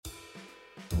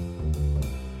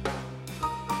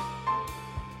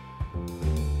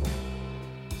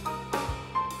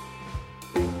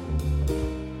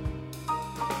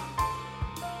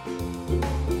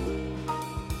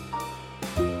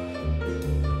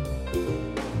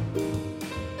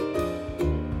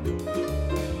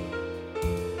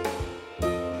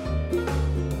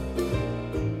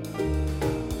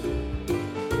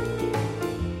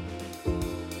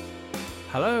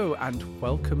Hello and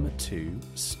welcome to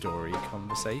Story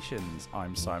Conversations.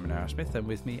 I'm Simon Arrowsmith and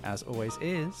with me as always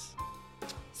is...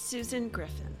 Susan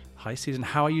Griffin. Hi Susan,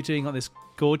 how are you doing on this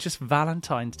gorgeous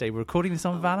Valentine's Day? We're recording this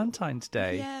on Valentine's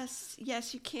Day.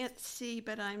 Yes, you can't see,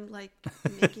 but I'm like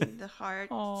making the heart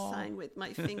sign with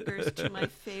my fingers to my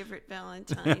favorite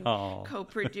Valentine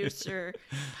co-producer,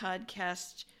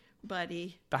 podcast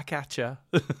buddy. Back at ya.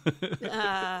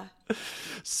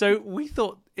 So we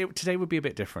thought today would be a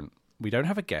bit different. We don't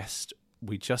have a guest.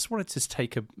 We just wanted to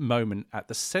take a moment at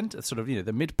the center, sort of,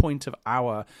 the midpoint of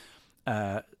our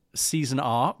season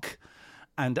arc,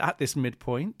 and at this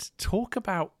midpoint, talk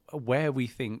about where we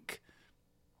think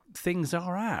things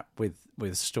are at with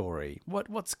story.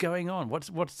 What's going on?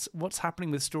 What's happening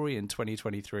with story in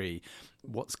 2023?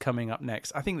 What's coming up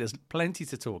next? I think there's plenty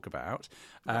to talk about.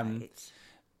 Right.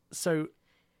 So.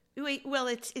 Well,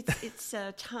 it's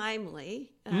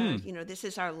timely. This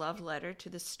is our love letter to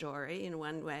the story in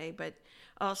one way, but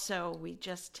also we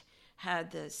just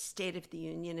had the State of the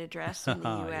Union address in the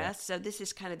U.S., yeah. So this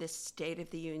is kind of the State of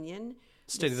the Union.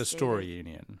 State of the Story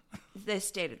Union. The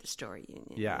State of the Story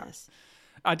Union, yeah. Yes.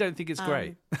 I don't think it's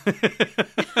great.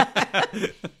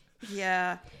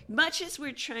 Yeah. Much as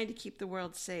we're trying to keep the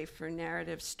world safe for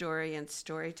narrative story and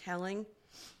storytelling,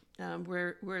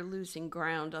 we're losing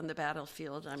ground on the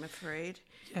battlefield, I'm afraid.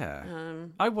 Yeah.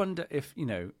 I wonder if,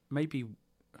 maybe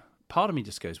part of me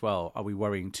just goes, well, are we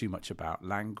worrying too much about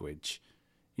language?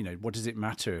 What does it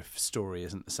matter if story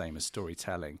isn't the same as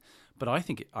storytelling? But I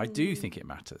do think it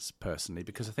matters personally,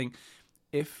 because I think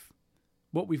if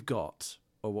what we've got,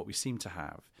 or what we seem to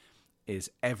have,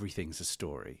 is everything's a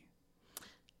story.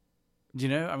 Do you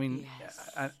know? I mean,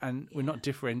 yes. and we're not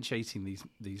differentiating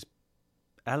these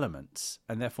elements,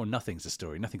 and therefore nothing's a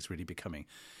story. Nothing's really becoming.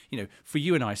 For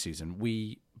you and I, Susan,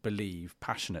 we believe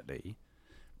passionately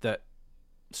that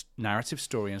narrative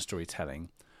story and storytelling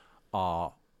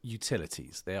are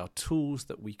utilities. They are tools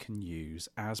that we can use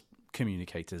as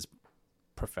communicators,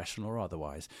 professional or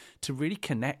otherwise, to really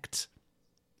connect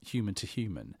human to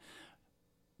human.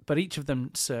 But each of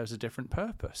them serves a different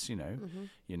purpose. Mm-hmm.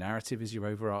 Your narrative is your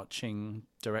overarching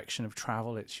direction of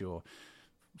travel. It's your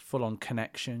full-on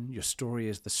connection. Your story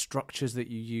is the structures that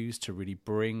you use to really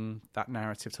bring that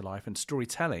narrative to life. And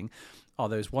storytelling are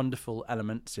those wonderful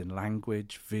elements in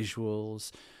language,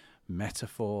 visuals,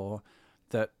 metaphor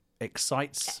that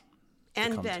excites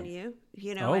and venue,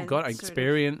 Oh God,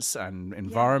 experience and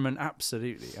environment, yeah.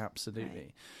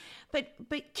 Absolutely. Right.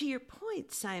 But to your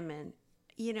point, Simon,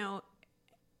 and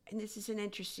this is an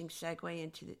interesting segue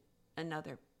into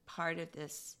another part of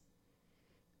this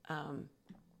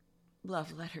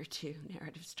love letter to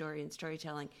narrative story and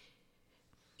storytelling.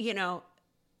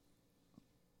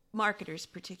 Marketers,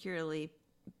 particularly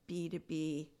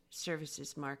B2B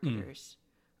services marketers,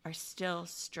 are still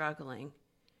struggling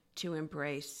to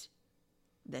embrace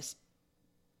this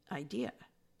idea.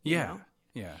 Yeah.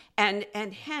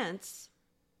 And hence,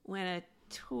 when a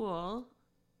tool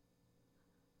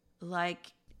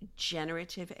like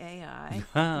generative AI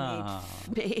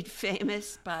made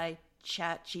famous by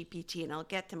ChatGPT, and I'll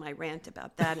get to my rant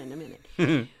about that in a minute,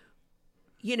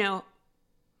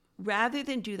 rather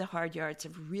than do the hard yards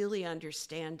of really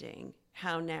understanding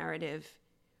how narrative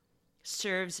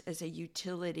serves as a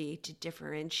utility to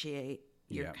differentiate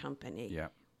your company. Yeah.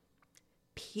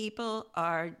 People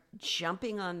are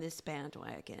jumping on this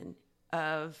bandwagon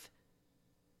of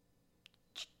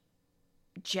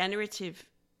generative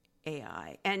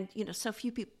AI. And, so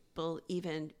few people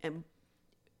even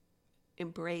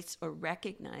embrace or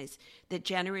recognize that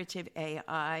generative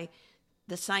AI,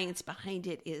 the science behind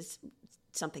it is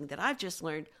something that I've just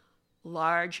learned,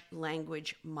 large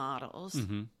language models,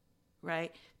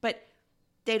 right? But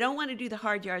they don't want to do the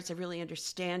hard yards of really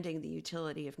understanding the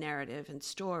utility of narrative and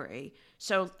story.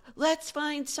 So let's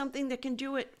find something that can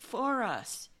do it for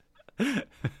us.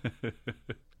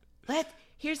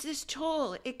 Here's this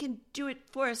tool. It can do it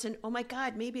for us. And oh my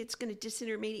God, maybe it's going to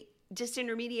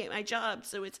disintermediate my job.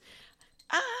 So it's,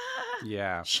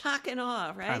 shock and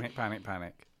awe, right?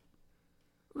 Panic.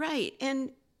 Right.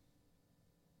 And,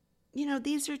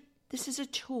 this is a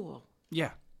tool.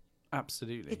 Yeah,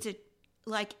 absolutely. It's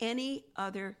like any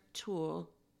other tool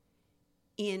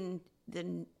in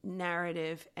the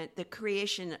narrative and the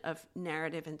creation of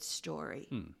narrative and story.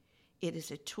 It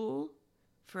is a tool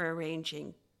for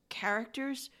arranging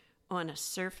characters on a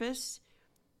surface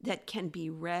that can be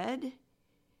read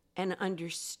and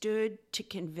understood to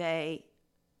convey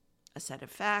a set of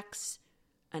facts,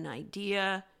 an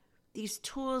idea. These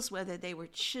tools, whether they were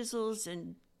chisels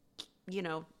and,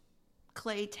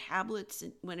 clay tablets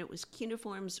when it was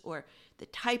cuneiforms, or the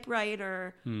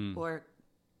typewriter, or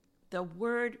the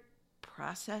word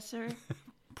processor.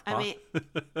 I mean,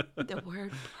 the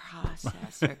word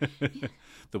processor.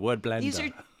 The word blender. These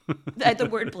are the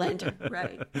word blender,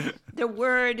 right? The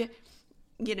word,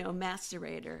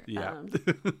 macerator. Yeah.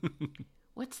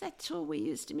 What's that tool we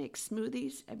use to make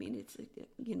smoothies? I mean, it's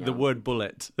the word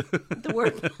bullet. The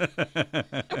word.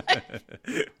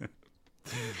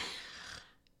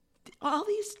 All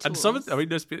these tools. And some of,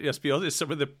 let's be honest,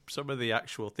 some of the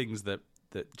actual things that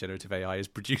generative AI is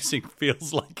producing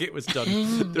feels like it was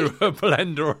done through a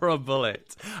blender or a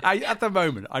bullet. At the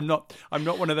moment, I'm not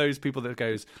one of those people that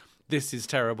goes, "This is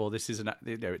terrible. This is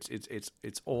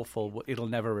it's awful. It'll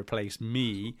never replace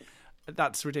me."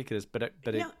 That's ridiculous.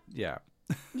 Yeah.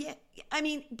 Yeah, I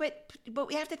mean, but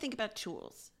we have to think about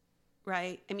tools,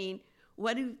 right? I mean,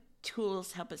 what do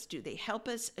tools help us do? They help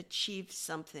us achieve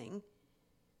something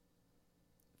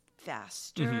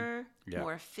faster,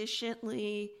 more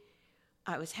efficiently.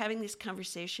 I was having this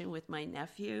conversation with my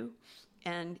nephew,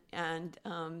 and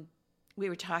we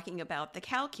were talking about the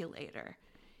calculator.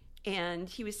 And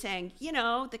he was saying,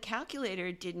 the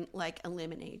calculator didn't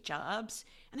eliminate jobs.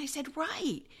 And I said,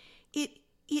 right.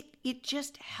 It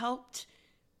just helped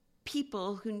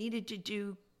people who needed to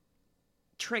do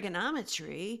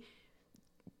trigonometry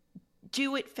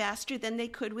do it faster than they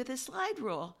could with a slide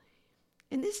rule.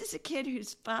 And this is a kid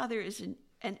whose father is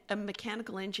a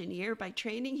mechanical engineer by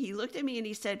training. He looked at me and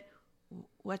he said,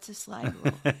 "What's a slide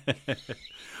rule?"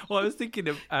 Well, I was thinking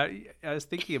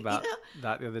about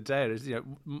that the other day.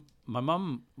 My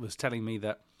mum was telling me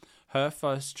that her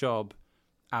first job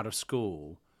out of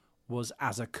school was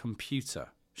as a computer.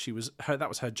 That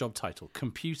was her job title,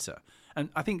 computer. And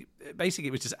I think basically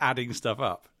it was just adding stuff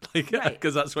up,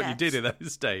 because that's what you did in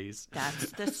those days.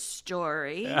 That's the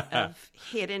story of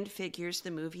Hidden Figures,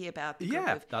 the movie about the group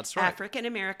of that's right.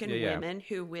 African-American women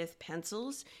who, with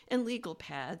pencils and legal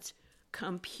pads,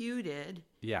 computed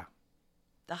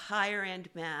the higher-end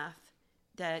math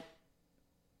that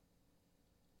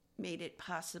made it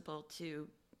possible to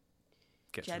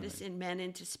jettison men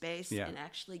into space and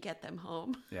actually get them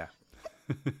home. Yeah.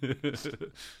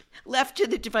 Left to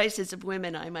the devices of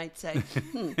women, I might say.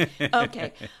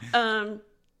 Okay.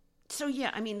 So,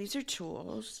 these are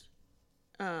tools.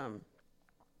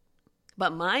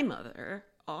 But my mother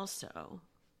also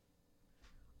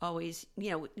always,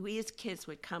 we as kids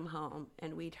would come home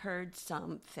and we'd heard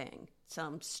something,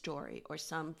 some story or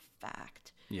some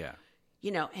fact. Yeah.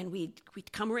 And we'd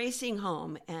come racing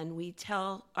home and we'd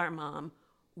tell our mom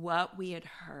what we had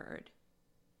heard.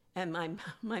 And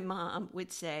my mom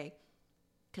would say,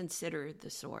 "Consider the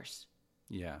source."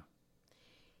 Yeah.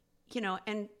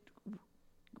 And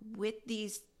with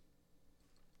these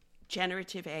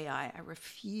generative AI, I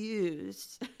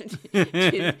refuse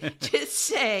to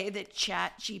say that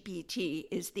ChatGPT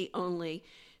is the only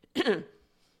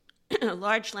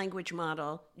large language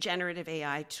model generative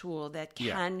AI tool that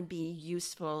can be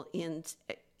useful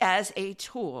as a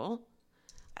tool.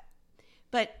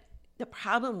 But the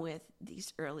problem with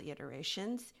these early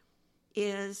iterations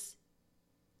is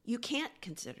you can't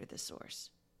consider the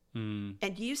source.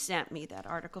 And you sent me that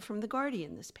article from The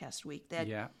Guardian this past week that,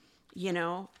 it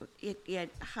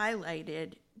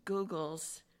highlighted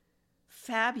Google's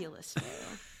fabulous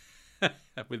fail.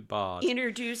 With Bard.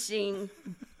 Introducing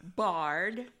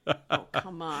Bard. Oh,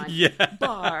 come on. Yeah.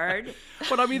 Bard.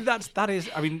 But that is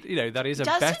a Doesn't better...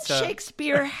 Doesn't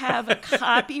Shakespeare have a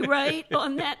copyright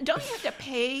on that? Don't you have to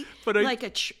pay But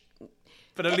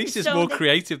at least it's more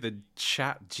creative than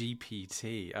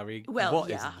ChatGPT.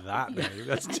 What is that name?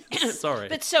 That's just, sorry.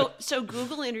 But so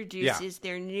Google introduces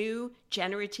their new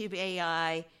generative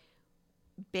AI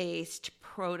based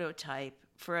prototype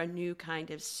for a new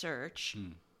kind of search.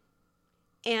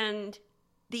 And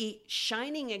the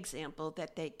shining example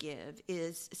that they give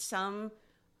is some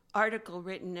article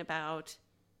written about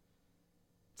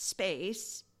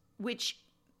space, which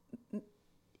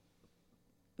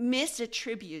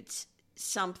misattributes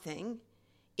something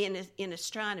in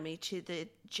astronomy to the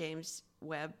James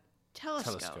Webb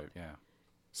telescope.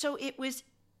 So it was,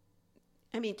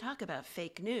 talk about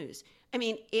fake news.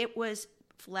 It was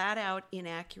flat out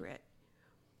inaccurate.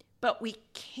 But we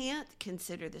can't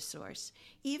consider the source.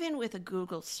 Even with a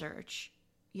Google search,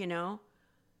 you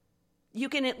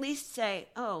can at least say,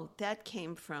 oh, that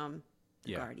came from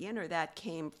The Guardian, or that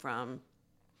came from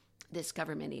this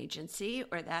government agency,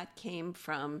 or that came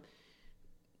from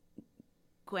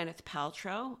Gwyneth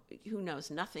Paltrow, who knows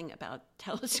nothing about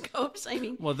telescopes.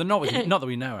 Well, they're not that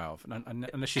we know of,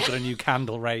 unless she's got a new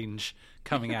candle range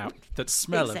coming out that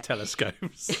smell of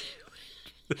telescopes.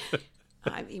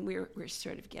 We're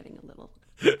sort of getting a little,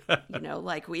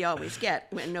 like we always get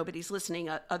when nobody's listening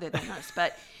other than us.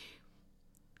 But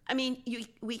I mean,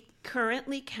 we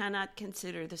currently cannot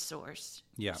consider the source.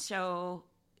 Yeah. So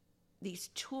these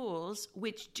tools,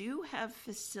 which do have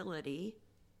facility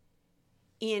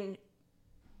in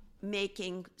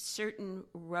making certain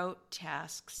rote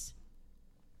tasks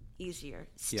easier,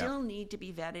 still need to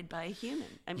be vetted by a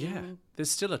human. I mean,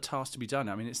 there's still a task to be done.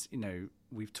 I mean, it's,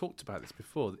 we've talked about this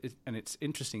before, and it's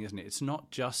interesting, isn't it? It's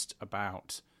not just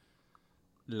about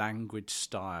language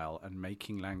style and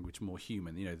making language more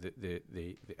human.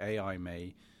 The AI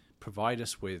may provide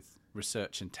us with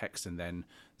research and text, and then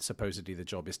supposedly the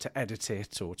job is to edit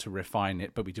it or to refine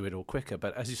it, but we do it all quicker.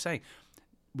 But as you say,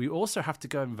 we also have to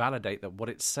go and validate that what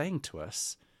it's saying to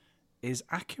us is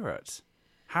accurate.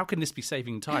 How can this be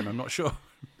saving time? I'm not sure.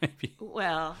 Maybe.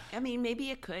 Well, I mean, maybe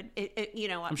it could.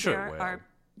 I'm sure it will.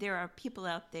 There are people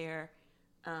out there.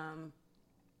 A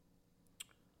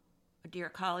dear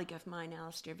colleague of mine,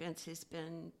 Alistair Vince,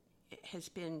 has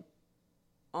been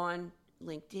on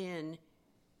LinkedIn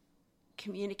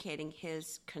communicating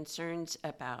his concerns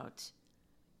about,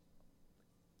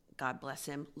 God bless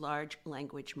him, large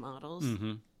language models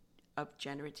of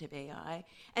generative AI.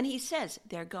 And he says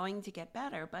they're going to get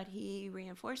better, but he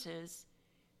reinforces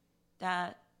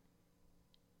that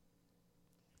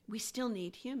we still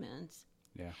need humans.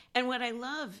 Yeah. And what I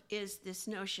love is this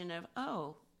notion of,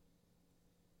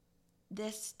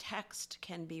 this text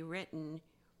can be written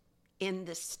in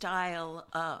the style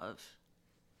of.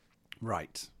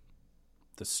 Right.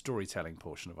 The storytelling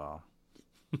portion of our.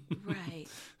 Right.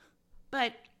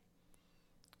 But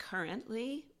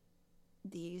currently,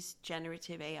 these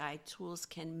generative AI tools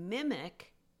can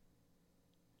mimic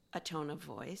a tone of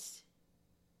voice.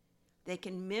 They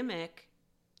can mimic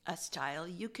a style.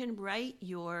 You can write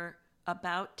your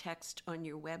about text on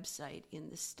your website in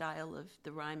the style of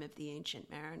the Rime of the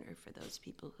Ancient Mariner, for those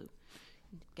people who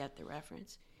get the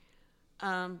reference.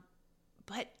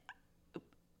 But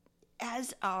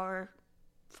as our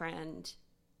friend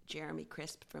Jeremy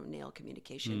Crisp from Nail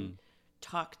Communication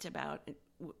talked about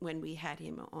when we had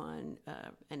him on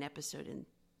an episode in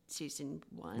season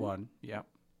 1. Yeah.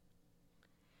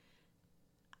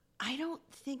 I don't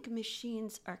think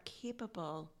machines are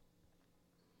capable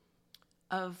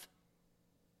of,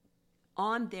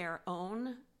 on their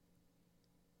own,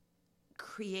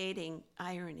 creating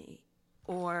irony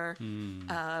or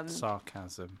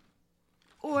sarcasm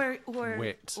or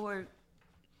wit or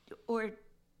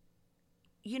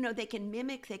they can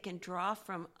mimic, they can draw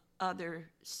from other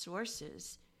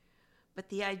sources, but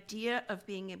the idea of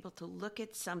being able to look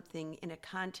at something in a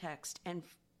context and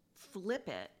flip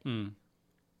it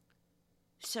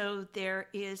so there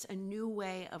is a new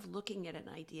way of looking at an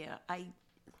idea,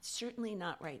 certainly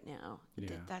not right now.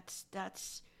 Yeah.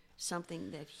 That's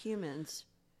something that humans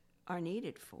are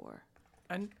needed for.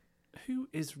 And who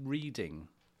is reading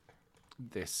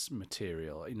this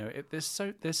material? I guess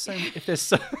that's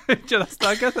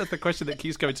the question that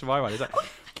keeps going to my mind. Is like,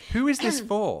 who is this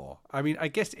for? I mean, I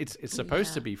guess it's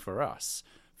supposed to be for us,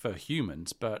 for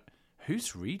humans, but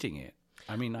who's reading it?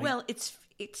 I mean,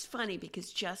 it's funny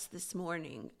because just this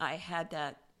morning I had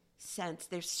that sense.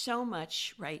 There's so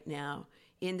much right now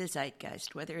in the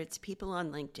zeitgeist, whether it's people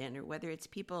on LinkedIn or whether it's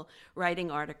people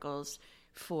writing articles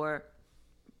for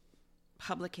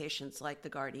publications like The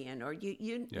Guardian, or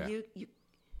you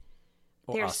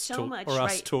or there's so much, or us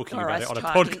right, talking or about us it on a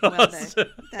talking, podcast. Well,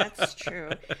 that's true.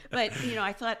 But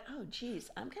I thought, oh geez,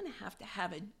 I'm going to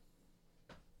have a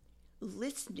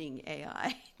listening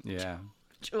AI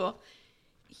tool.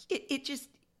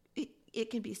 It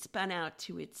can be spun out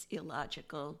to its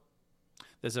illogical.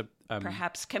 There's a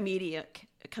perhaps comedic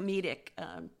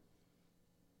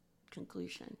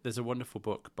conclusion. There's a wonderful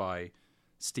book by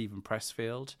Stephen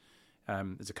Pressfield.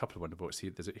 There's a couple of wonderful books. He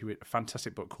wrote a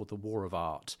fantastic book called The War of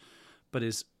Art, but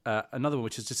is another one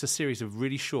which is just a series of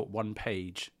really short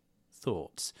one-page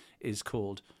thoughts. Is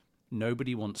called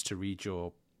Nobody Wants to Read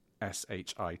Your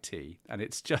SHIT, and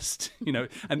it's just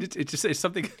and it's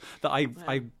something that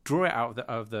I draw it out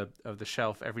of the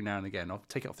shelf every now and again. I'll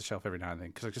take it off the shelf every now and then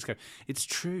because I just go, it's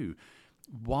true.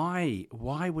 Why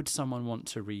would someone want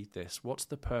to read this? What's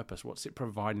the purpose? What's it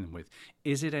providing them with?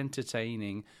 Is it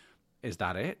entertaining? Is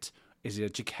that it? Is it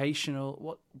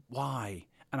educational? Why?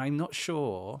 And I'm not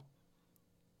sure.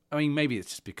 I mean, maybe it's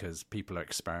just because people are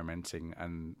experimenting,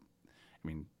 and I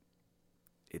mean,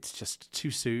 it's just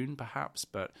too soon, perhaps.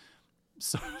 But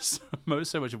so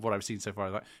much of what I've seen so far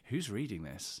is like, who's reading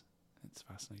this? It's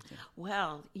fascinating.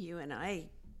 Well, you and I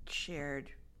shared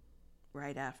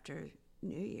right after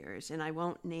New Year's, and I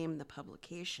won't name the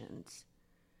publications,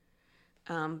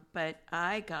 but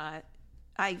I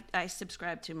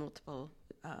subscribed to multiple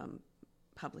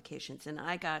publications, and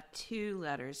I got 2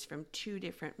 letters from 2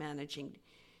 different managing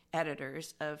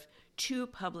editors of two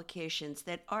publications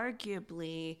that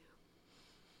arguably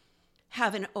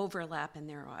have an overlap in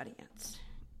their audience.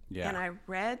 Yeah. And I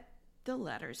read the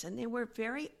letters, and they were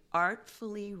very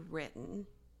artfully written.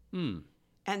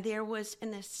 And there was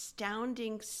an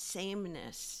astounding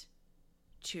sameness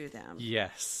to them.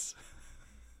 Yes.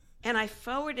 And I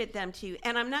forwarded them to you.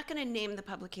 And I'm not going to name the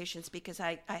publications because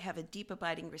I have a deep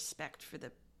abiding respect for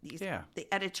the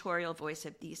editorial voice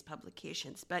of these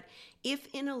publications. But if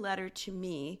in a letter to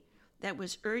me that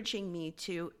was urging me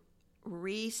to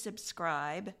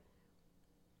resubscribe,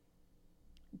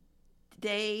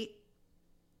 they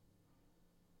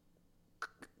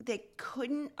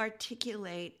couldn't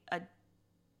articulate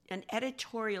an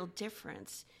editorial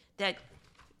difference that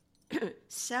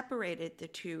separated the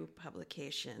two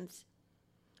publications.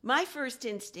 My first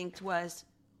instinct was,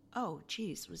 oh,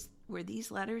 geez, were these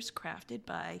letters crafted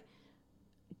by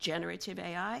generative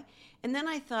AI? And then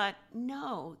I thought,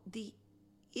 no, the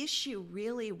issue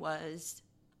really was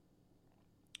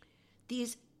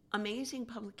these amazing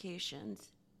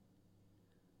publications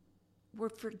were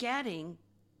forgetting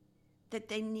that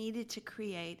they needed to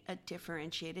create a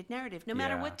differentiated narrative. No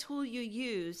matter what tool you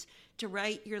use to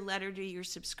write your letter to your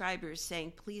subscribers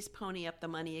saying, please pony up the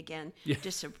money again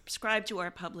to subscribe to our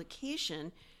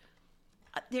publication,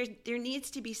 there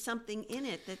needs to be something in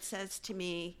it that says to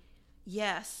me,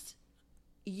 yes,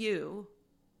 you,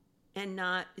 and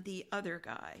not the other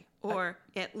guy. Or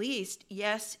at least,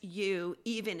 yes, you,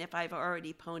 even if I've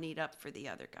already ponied up for the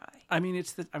other guy.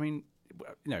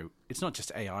 It's not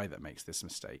just AI that makes this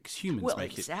mistake. Humans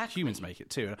make it. Exactly. Humans make it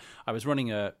too. I was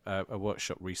running a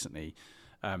workshop recently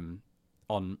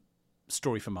on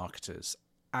story for marketers,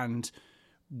 and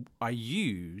I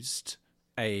used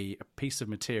a piece of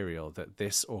material that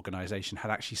this organization had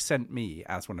actually sent me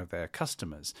as one of their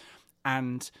customers,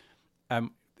 and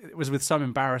it was with some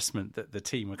embarrassment that the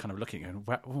team were kind of looking and,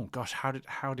 oh gosh,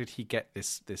 how did he get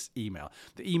this email?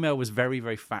 The email was very,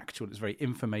 very factual. It was very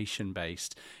information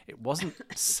based. It wasn't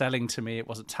selling to me. It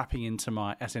wasn't tapping into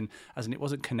my, as in it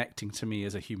wasn't connecting to me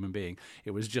as a human being.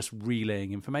 It was just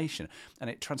relaying information. And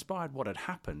it transpired what had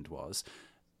happened was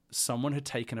someone had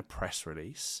taken a press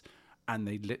release and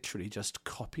they literally just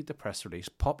copied the press release,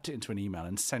 popped it into an email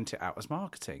and sent it out as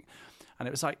marketing. And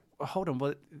it was like, well, hold on,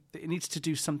 well, it needs to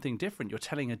do something different. You're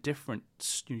telling you're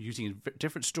using a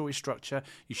different story structure.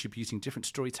 You should be using different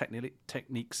storytelling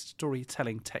techniques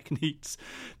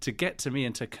to get to me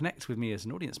and to connect with me as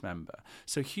an audience member.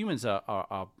 So humans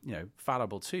are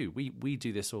fallible too. We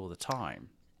do this all the time.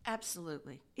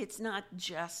 Absolutely. It's not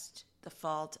just the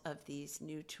fault of these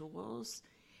new tools.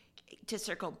 To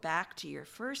circle back to your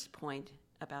first point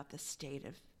about the state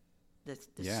of the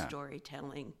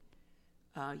storytelling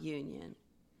union,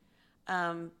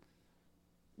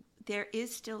 there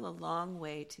is still a long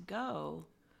way to go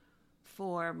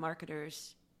for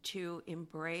marketers to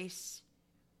embrace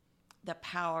the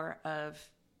power of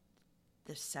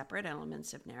the separate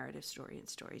elements of narrative story and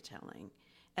storytelling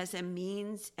as a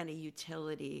means and a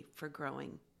utility for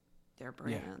growing their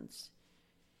brands.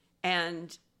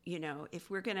 And, if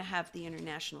we're going to have the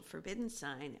International Forbidden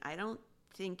Sign, I don't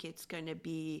think it's going to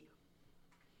be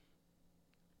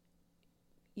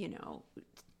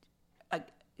a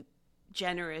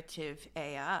generative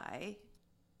AI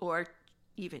or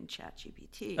even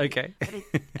ChatGPT. Okay. But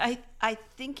I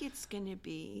think it's going to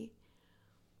be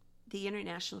the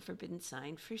International Forbidden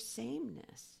Sign for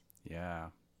sameness. Yeah.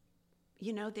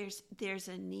 There's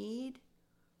a need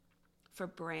for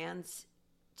brands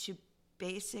to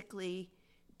basically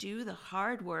do the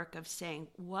hard work of saying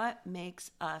what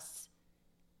makes us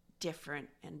different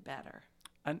and better.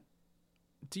 And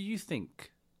do you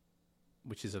think,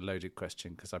 which is a loaded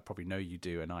question because I probably know you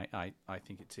do, and I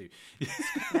think it too.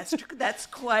 That's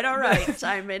quite all right,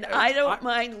 Simon. I don't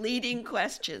mind leading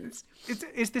questions.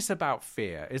 Is this about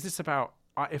fear? Is this about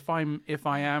if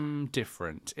I am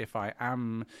different, if I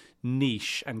am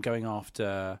niche and going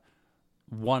after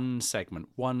one segment,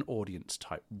 one audience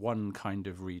type, one kind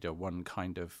of reader, one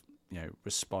kind of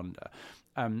responder,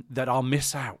 that I'll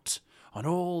miss out on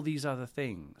all these other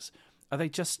things? Are they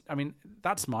just? I mean,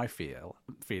 that's my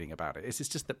feeling about it. It's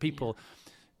just that people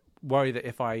worry that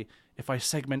if I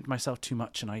segment myself too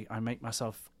much and I make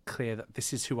myself clear that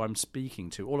this is who I'm speaking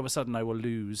to, all of a sudden I will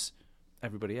lose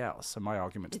everybody else. So my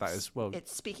argument to that is, well,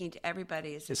 it's speaking to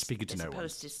everybody as speaking to no one,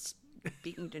 opposed to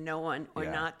speaking to no one, or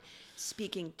not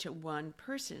speaking to one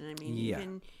person. I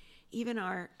mean, even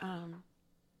our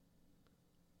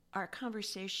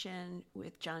conversation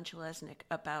with John Chalesnik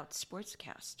about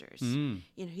sportscasters.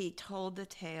 He told the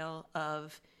tale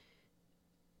of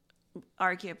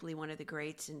arguably one of the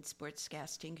greats in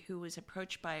sportscasting who was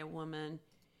approached by a woman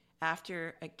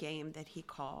after a game that he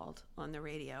called on the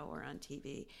radio or on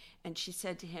TV. And she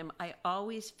said to him, I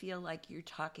always feel like you're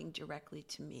talking directly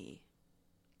to me.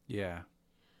 Yeah.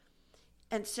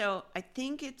 And so I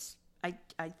think it's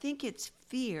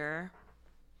fear,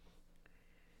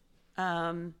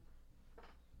 but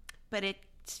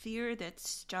it's fear that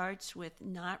starts with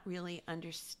not really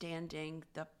understanding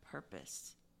the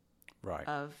purpose Right.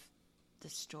 of the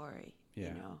story. Yeah.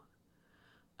 You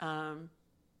know,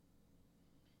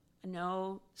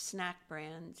 no snack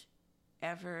brand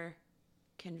ever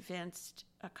convinced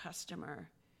a customer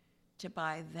to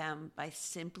buy them by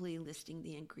simply listing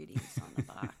the ingredients on the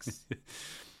box.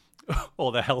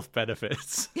 Or the health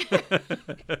benefits.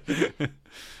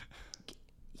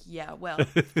 Yeah, well,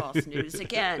 false news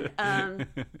again.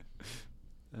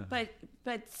 But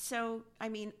so, I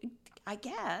mean, I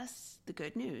guess the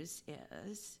good news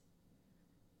is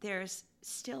there's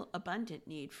still abundant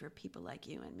need for people like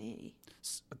you and me.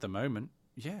 At the moment,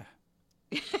 yeah.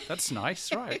 That's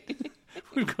nice, right?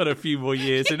 We've got a few more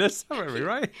years in us, haven't we,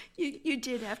 right? You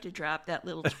did have to drop that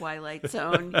little Twilight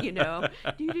Zone, you know,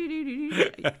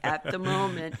 at the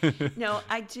moment. No,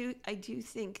 I do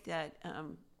think that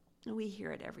we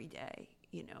hear it every day.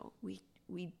 You know, we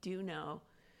do know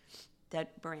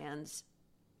that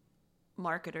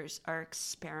marketers are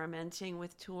experimenting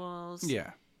with tools.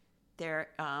 Yeah. They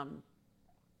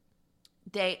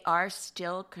are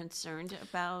still concerned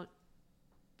about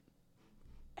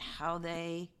how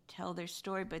they tell their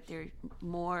story, but they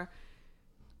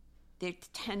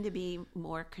tend to be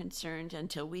more concerned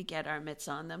until we get our mitts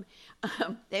on them.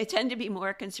 They tend to be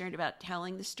more concerned about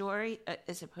telling the story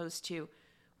as opposed to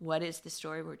what is the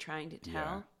story we're trying to tell.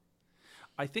 Yeah.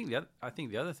 I think the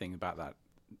other thing about that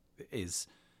is,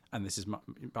 and this is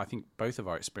I think both of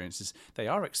our experiences, they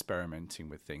are experimenting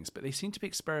with things, but they seem to be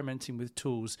experimenting with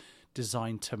tools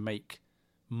designed to make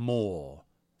more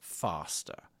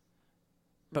faster.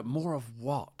 But more of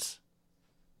what?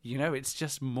 You know, it's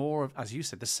just more of, as you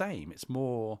said, the same. It's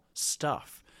more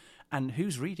stuff. And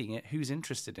who's reading it? Who's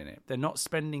interested in it? They're not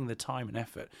spending the time and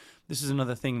effort. This is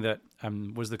another thing that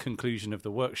was the conclusion of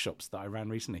the workshops that I ran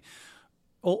recently.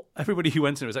 Everybody who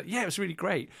went in was like, yeah, it was really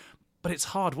great. But it's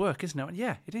hard work, isn't it? And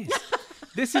yeah, it is.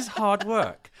 This is hard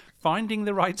work. Finding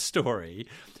the right story,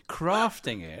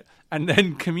 crafting it, and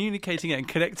then communicating it and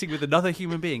connecting with another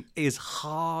human being is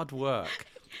hard work.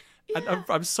 Yeah. And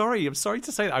I'm sorry to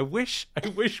say that. I wish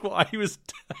what I was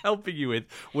helping you with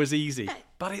was easy,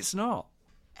 but it's not.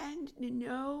 And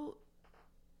no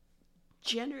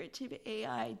generative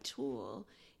AI tool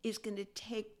is going to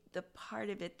take the part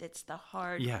of it that's the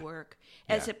hard work,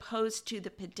 as opposed to the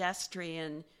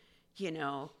pedestrian, you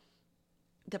know,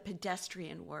 the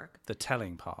pedestrian work. The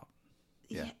telling part.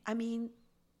 Yeah. I mean,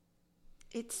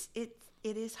 it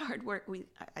is hard work.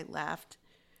 I laughed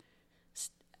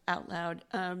out loud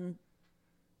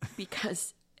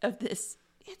because of this.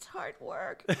 It's hard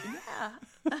work.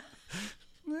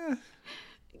 Yeah.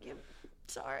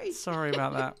 Sorry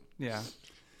about that. Yeah.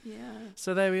 Yeah.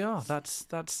 So there we are. That's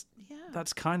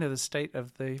kind of the state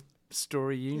of the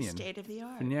story union. The state of the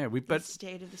art. And yeah, the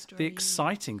state of the story. The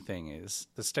exciting thing is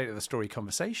the state of the story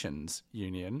conversations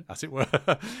union, as it were,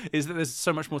 is that there's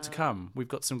so much more to come. We've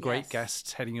got some great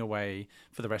guests heading away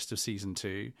for the rest of season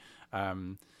 2.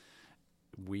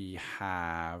 We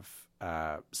have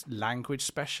language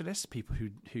specialists, people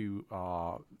who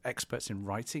are experts in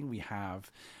writing. We have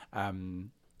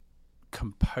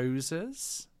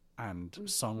composers and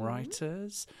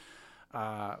songwriters,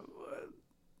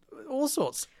 all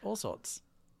sorts.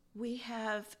 We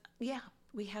have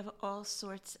all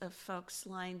sorts of folks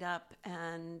lined up,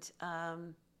 and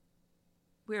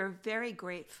we're very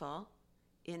grateful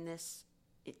in this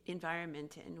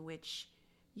environment in which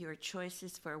your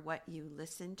choices for what you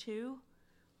listen to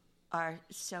are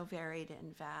so varied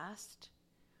and vast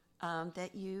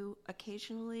that you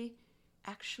occasionally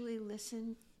actually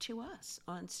listen to us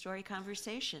on Story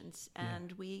Conversations,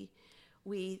 and we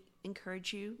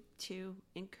encourage you to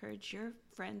encourage your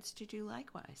friends to do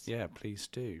likewise. Yeah, please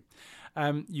do.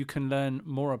 You can learn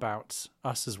more about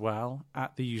us as well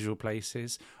at the usual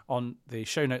places. On the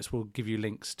show notes, we'll give you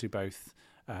links to both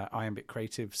Iambic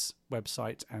Creative's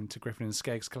website and to Griffin and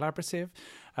Skeggs Collaborative.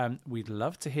 We'd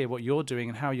love to hear what you're doing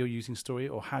and how you're using Story,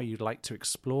 or how you'd like to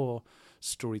explore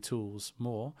Story tools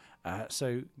more.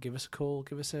 So give us a call,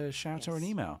 give us a shout or an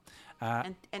email.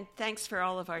 And thanks for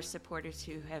all of our supporters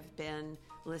who have been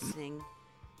listening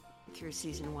through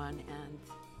season 1 and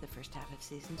the first half of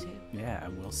season 2. Yeah,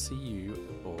 and we'll see you,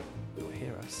 or you'll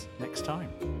hear us next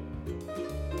time.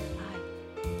 Bye.